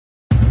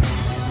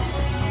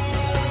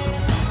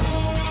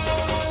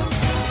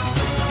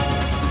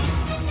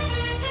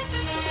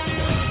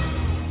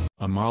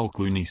Amal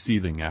Clooney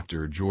seething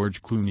after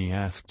George Clooney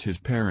asked his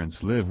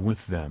parents live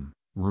with them,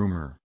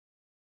 rumor.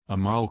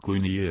 Amal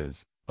Clooney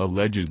is,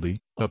 allegedly,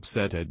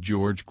 upset at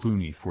George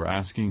Clooney for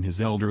asking his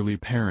elderly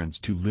parents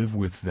to live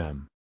with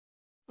them.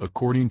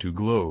 According to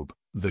Globe,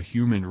 the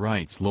human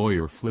rights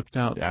lawyer flipped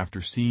out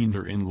after seeing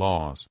her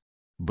in-laws.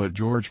 But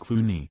George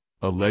Clooney,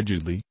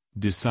 allegedly,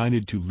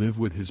 decided to live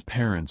with his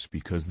parents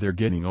because they're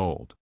getting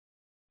old.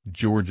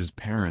 George's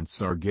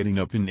parents are getting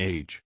up in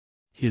age.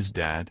 His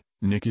dad,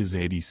 Nick, is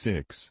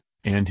 86,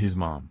 and his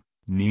mom,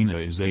 Nina,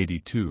 is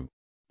 82.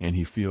 And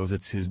he feels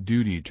it's his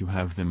duty to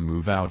have them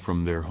move out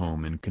from their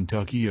home in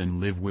Kentucky and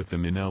live with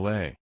them in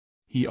L.A.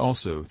 He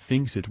also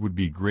thinks it would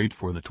be great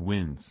for the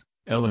twins,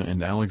 Ella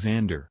and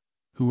Alexander,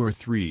 who are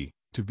 3,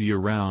 to be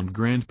around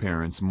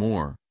grandparents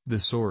more, the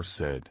source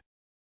said.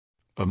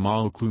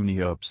 Amal Clooney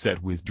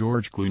upset with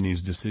George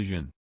Clooney's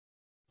decision.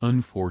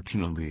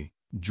 Unfortunately,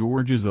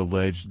 George's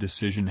alleged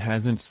decision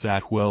hasn't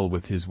sat well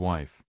with his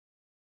wife.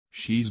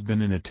 She's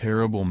been in a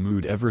terrible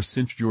mood ever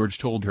since George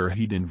told her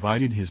he'd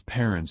invited his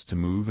parents to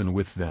move in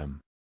with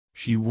them.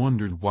 She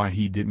wondered why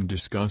he didn't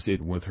discuss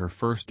it with her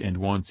first and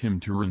wants him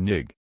to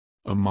renege.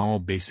 Amal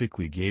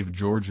basically gave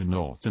George an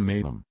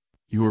ultimatum: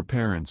 your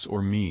parents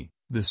or me,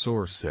 the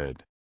source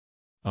said.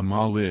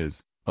 Amal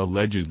is,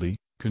 allegedly,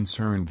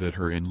 concerned that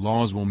her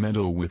in-laws will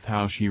meddle with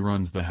how she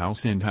runs the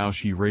house and how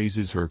she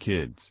raises her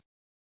kids.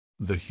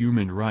 The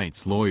human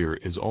rights lawyer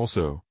is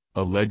also,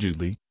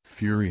 allegedly,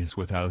 furious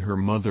with how her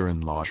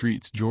mother-in-law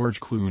treats George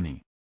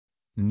Clooney.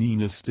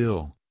 Nina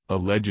still,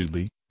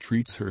 allegedly,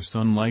 treats her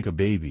son like a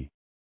baby.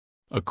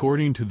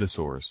 According to the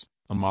source,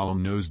 Amal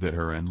knows that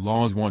her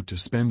in-laws want to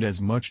spend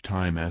as much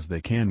time as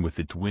they can with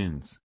the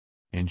twins.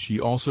 And she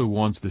also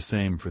wants the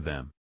same for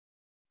them.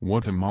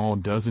 What Amal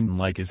doesn't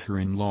like is her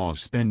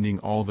in-laws spending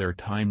all their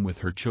time with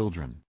her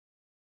children.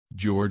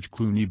 George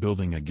Clooney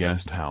building a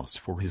guest house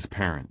for his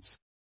parents.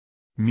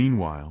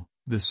 Meanwhile,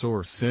 the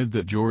source said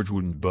that George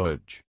wouldn't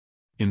budge.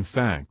 In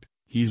fact,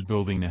 he's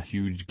building a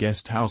huge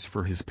guest house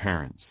for his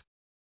parents.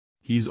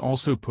 He's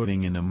also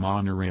putting in a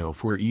monorail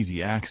for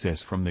easy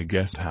access from the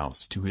guest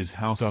house to his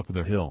house up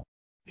the hill.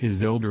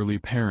 His elderly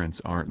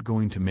parents aren't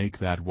going to make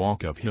that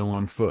walk uphill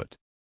on foot.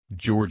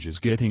 George is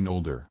getting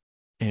older.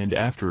 And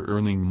after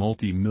earning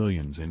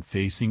multi-millions and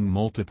facing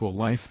multiple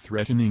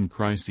life-threatening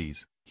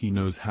crises, he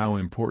knows how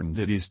important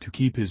it is to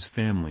keep his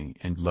family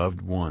and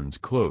loved ones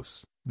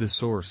close, the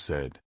source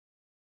said.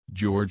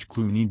 George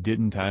Clooney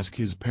didn't ask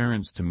his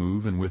parents to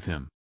move in with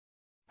him.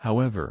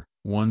 However,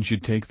 one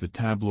should take the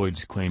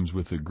tabloids' claims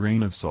with a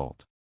grain of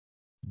salt.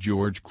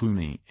 George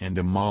Clooney and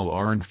Amal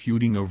aren't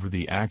feuding over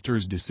the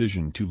actor's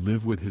decision to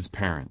live with his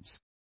parents.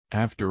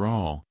 After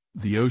all,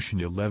 the Ocean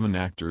 11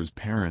 actor's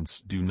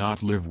parents do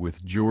not live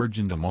with George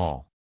and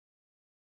Amal.